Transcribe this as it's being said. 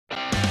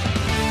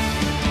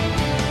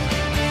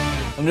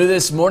New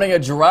this morning, a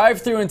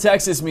drive-thru in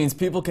Texas means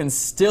people can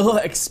still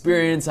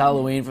experience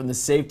Halloween from the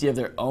safety of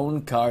their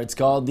own car. It's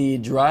called the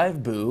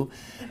Drive-Thru.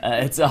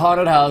 It's a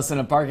haunted house in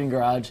a parking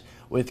garage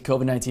with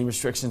COVID-19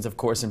 restrictions, of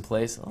course, in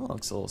place. Oh,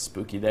 looks a little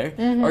spooky there.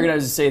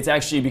 Organizers say it's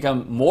actually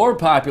become more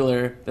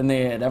popular than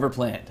they had ever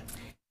planned.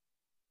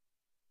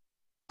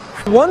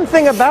 One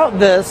thing about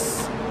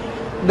this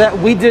that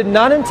we did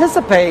not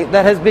anticipate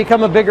that has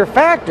become a bigger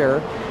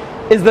factor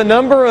is the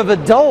number of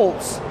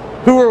adults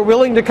who are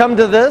willing to come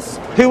to this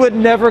who would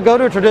never go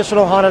to a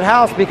traditional haunted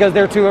house because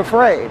they're too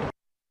afraid.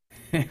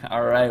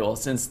 All right, well,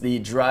 since the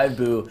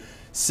Drive-Thru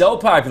so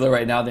popular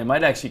right now, they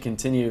might actually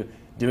continue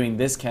doing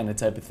this kind of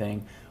type of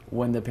thing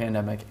when the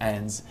pandemic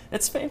ends.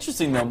 It's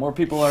interesting, though. More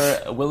people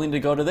are willing to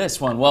go to this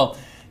one. Well,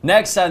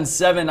 next on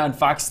 7 on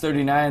Fox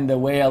 39, the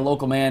way a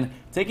local man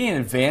taking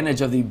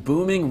advantage of the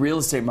booming real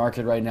estate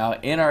market right now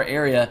in our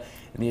area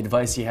and the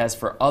advice he has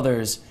for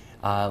others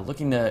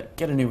looking to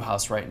get a new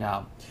house right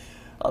now.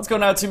 Let's go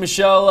now to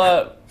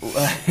Michelle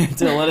to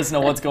let us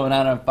know what's going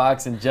on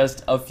Fox in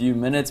just a few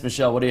minutes.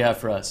 Michelle, what do you have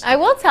for us? I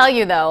will tell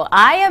you, though,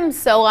 I am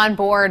so on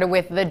board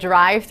with the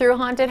drive-thru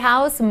haunted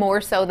house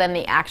more so than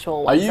the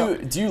actual one.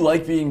 Do you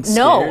like being scared?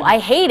 No, I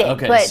hate it.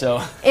 Okay, but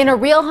so in a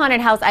real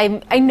haunted house,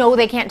 I know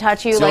they can't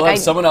touch you. So you'll have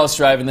someone else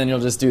drive, and then you'll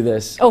just do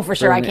this. Oh, for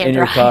sure, I can't drive. In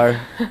your car,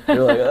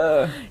 you're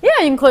like,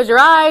 Yeah, you can close your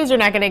eyes. You're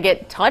not going to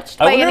get touched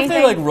by anything. I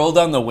wonder if they roll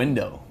down the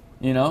window.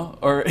 You know,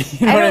 or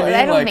you know what I mean?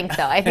 I don't think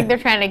so. I think they're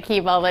trying to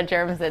keep all the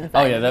germs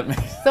inside. Oh yeah, that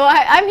makes. So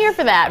I'm here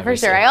for that for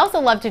sure. I also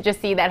love to just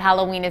see that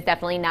Halloween is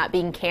definitely not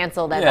being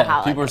canceled as a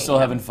holiday. People are still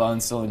having fun,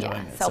 still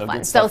enjoying it. So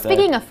fun. So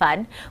speaking of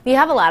fun, we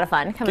have a lot of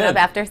fun coming up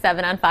after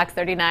 7 on Fox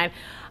 39.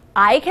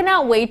 I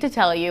cannot wait to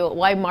tell you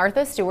why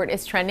Martha Stewart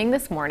is trending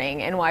this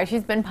morning and why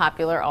she's been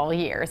popular all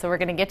year. So we're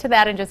going to get to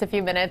that in just a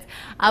few minutes.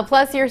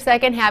 Plus your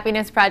second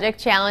Happiness Project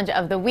Challenge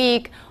of the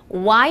week,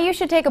 why you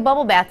should take a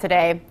bubble bath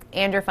today,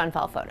 and your fun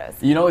fall photos.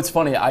 You know, it's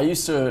funny.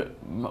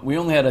 We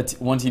only had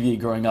one TV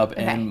growing up,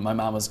 and my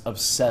mom was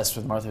obsessed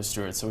with Martha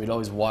Stewart, so we'd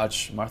always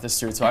watch Martha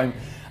Stewart. So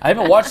I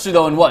haven't watched her,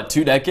 though, in what,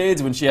 2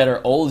 decades when she had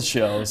her old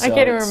show. So I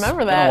can't even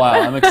remember that. Been a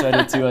while. I'm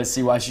excited to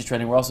see why she's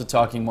trending. We're also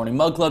talking Morning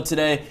Mug Club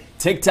today.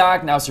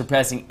 TikTok now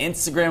surpassing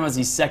Instagram as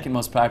the second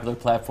most popular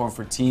platform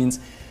for teens.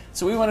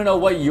 So we want to know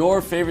what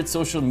your favorite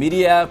social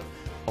media app.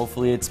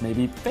 Hopefully it's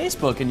maybe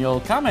Facebook, and you'll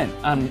comment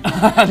on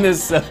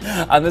this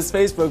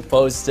Facebook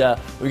post.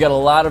 We got a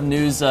lot of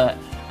news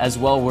as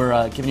well.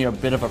 We're giving you a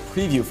bit of a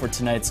preview for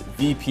tonight's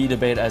VP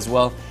debate as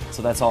well.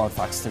 So that's all on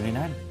Fox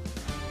 39.